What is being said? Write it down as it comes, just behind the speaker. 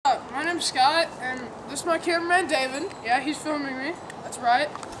name's Scott, and this is my cameraman, David. Yeah, he's filming me. That's right.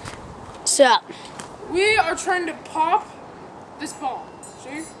 Sup? We are trying to pop this ball.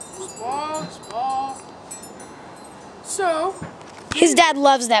 See? This ball. So... His dad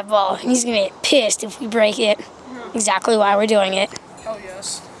loves that ball, and he's gonna get pissed if we break it. Exactly why we're doing it. Oh,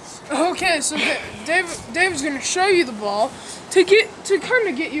 yes. Okay, so David's gonna show you the ball to kind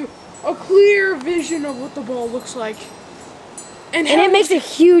of get you a clear vision of what the ball looks like. And it makes a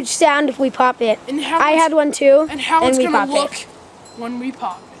huge sound if we pop it. I had one too. And how it's going to look when we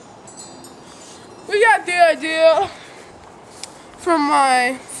pop it. We got the idea from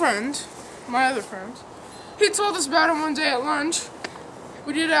my other friend. He told us about it one day at lunch.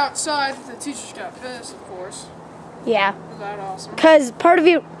 We did it outside. The teachers got pissed, of course. Yeah. Was that awesome? Because part of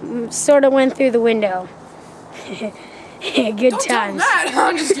it sort of went through the window. Good Don't times. tell them that.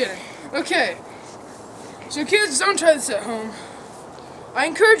 I'm just kidding. Okay. So kids, don't try this at home. I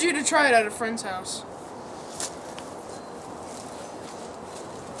encourage you to try it at a friend's house.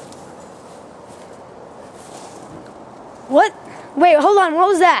 What? Wait, hold on. What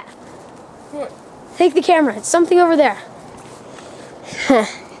was that? What? Take the camera. It's something over there. Huh.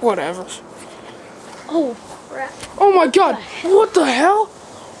 Whatever. Oh, crap. Oh my god. What the hell?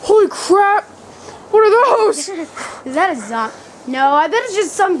 Holy crap. What are those? Is that a zombie? No, I bet it's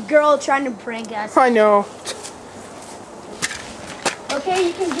just some girl trying to prank us. I know. Okay,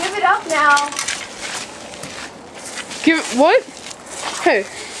 you can give it up now. Give it what? Hey.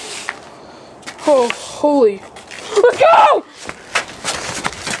 Oh, holy. Let's go!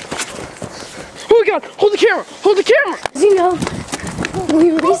 Oh my god, hold the camera! Hold the camera! As you know,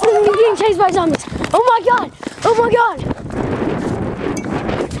 we recently been getting chased by zombies. Oh my god! Oh my god!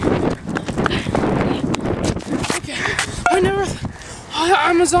 Okay,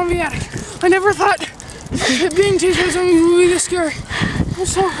 I'm a zombie addict. I never thought that being chased by zombies would be this scary. I'm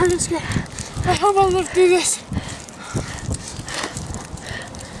so hurt and scared. I hope I'll live through this.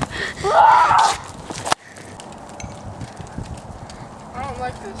 I don't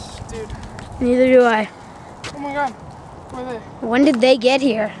like this, dude. Neither do I. Oh my god. Where are they? When did they get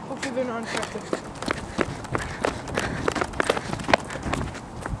here? Hopefully they're not infected.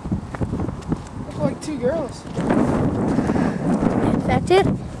 Look like two girls. Infected?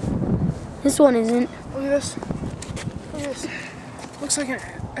 This one isn't. Look at this. Look at this. Looks like an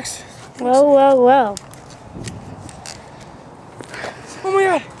X. Well. Oh my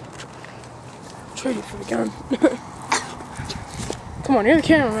god. Trade it for the gun. Come on, you're the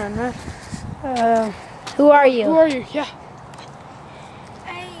cameraman, man. Who are you? Who are you? Yeah.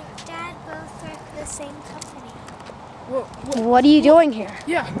 Dad both work for the same company. What are you doing here?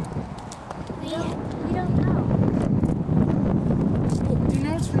 Yeah. We don't know. Well, do you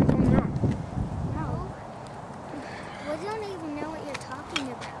know what's been going on? No. We don't even know what you're talking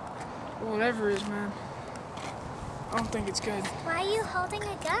about. Well, whatever it is, man. I don't think it's good. Why are you holding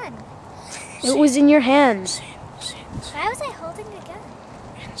a gun? It was in your hands. Why was I holding a gun?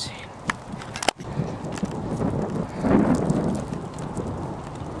 Insane.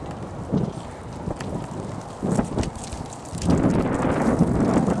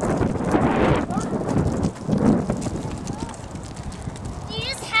 You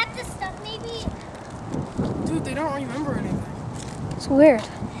just had this stuff, maybe. Dude, they don't remember anything. It's weird.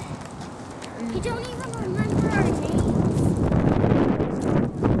 You don't even remember our names.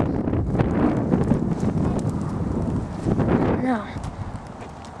 No.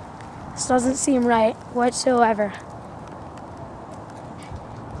 This doesn't seem right whatsoever.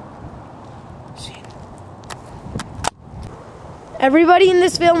 Everybody in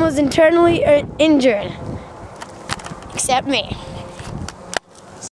this film was internally injured. Except me.